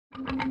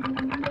We're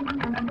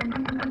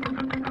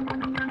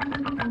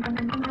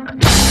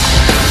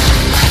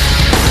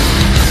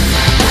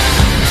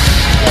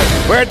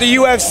at the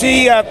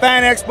UFC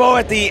Fan Expo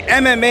at the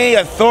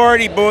MMA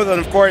Authority booth, and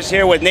of course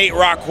here with Nate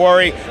 "Rock"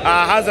 Quarry.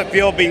 How's it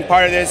feel being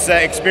part of this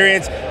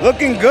experience?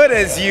 Looking good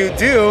as you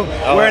do,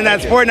 wearing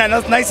that sport, that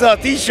nice little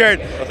t-shirt.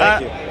 Well,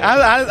 thank you.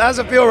 How's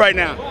it feel right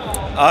now?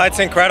 It's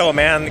incredible,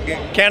 man.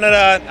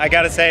 Canada, I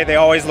gotta say, they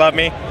always love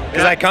me.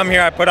 Because I come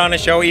here, I put on a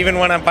show, even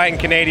when I'm fighting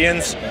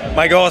Canadians.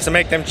 My goal is to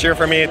make them cheer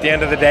for me at the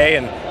end of the day,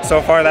 and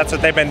so far that's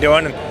what they've been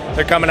doing. And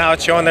they're coming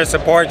out, showing their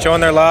support,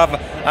 showing their love.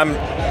 I'm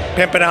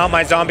pimping out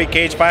my Zombie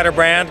Cage Fighter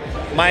brand.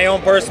 My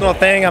own personal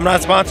thing. I'm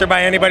not sponsored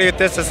by anybody with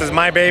this. This is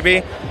my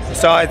baby.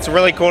 So it's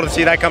really cool to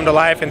see that come to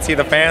life and see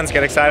the fans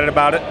get excited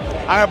about it.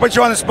 I'm going to put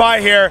you on the spot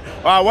here.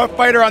 What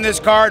fighter on this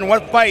card and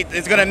what fight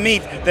is going to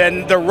meet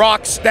the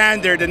Rock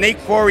standard, the Nate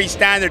Quarry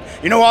standard?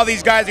 You know all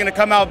these guys are going to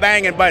come out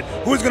banging, but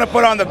who's going to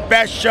put on the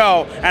best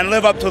show and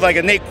live up to like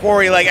a Nate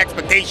Quarry like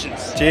expectations?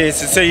 Jeez,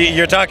 so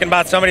you're talking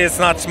about somebody that's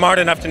not smart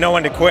enough to know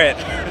when to quit.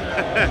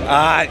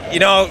 You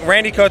know,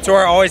 Randy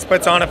Couture always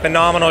puts on a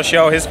phenomenal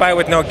show. His fight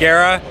with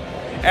Nogueira,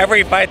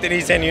 every fight that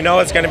he's in, you know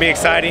it's going to be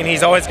exciting.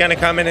 He's always going to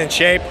come in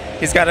shape.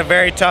 He's got a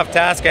very tough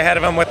task ahead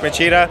of him with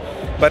Machida,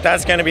 but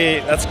that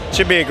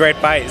should be a great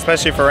fight,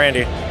 especially for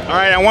Randy. All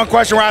right, and one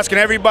question we're asking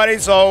everybody.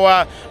 So,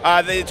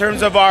 in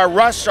terms of our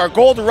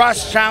Gold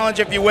Rush challenge,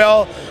 if you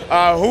will,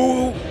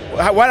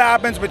 what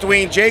happens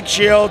between Jake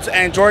Shields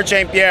and George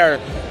St. Pierre?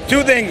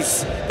 Two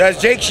things.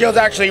 Does Jake Shields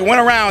actually win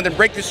around and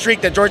break the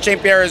streak that George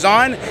St. Pierre is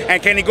on?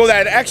 And can he go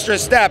that extra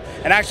step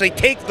and actually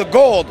take the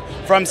gold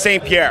from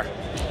St. Pierre?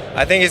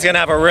 I think he's going to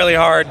have a really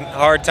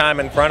hard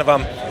time in front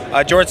of him.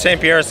 George St.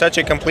 Pierre is such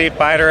a complete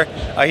fighter.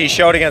 He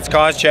showed against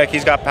Koscheck.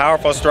 He's got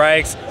powerful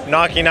strikes,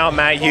 knocking out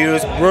Matt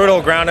Hughes, brutal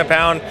ground and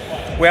pound.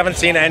 We haven't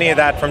seen any of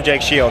that from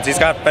Jake Shields. He's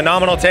got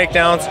phenomenal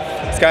takedowns.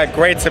 He's got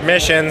great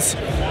submissions,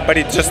 but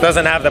he just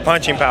doesn't have the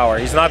punching power.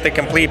 He's not the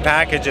complete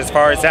package as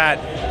far as that.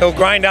 He'll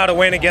grind out a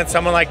win against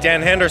someone like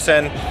Dan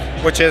Henderson,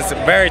 which is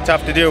very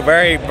tough to do.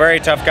 Very, very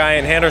tough guy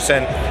in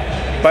Henderson.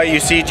 But you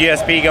see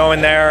GSP go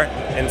in there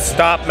and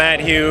stop Matt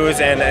Hughes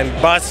and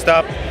bust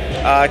up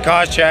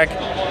Koscheck.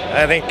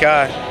 I think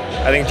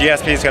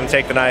GSP is going to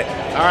take the night.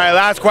 All right,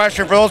 last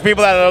question for those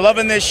people that are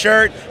loving this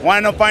shirt,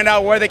 want to find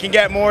out where they can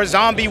get more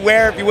zombie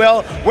wear, if you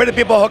will. Where do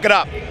people hook it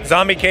up?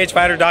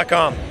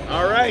 ZombieCageFighter.com.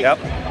 All right. Yep.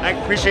 I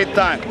appreciate the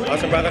time.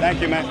 Awesome, brother.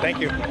 Thank you, man. Thank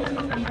you.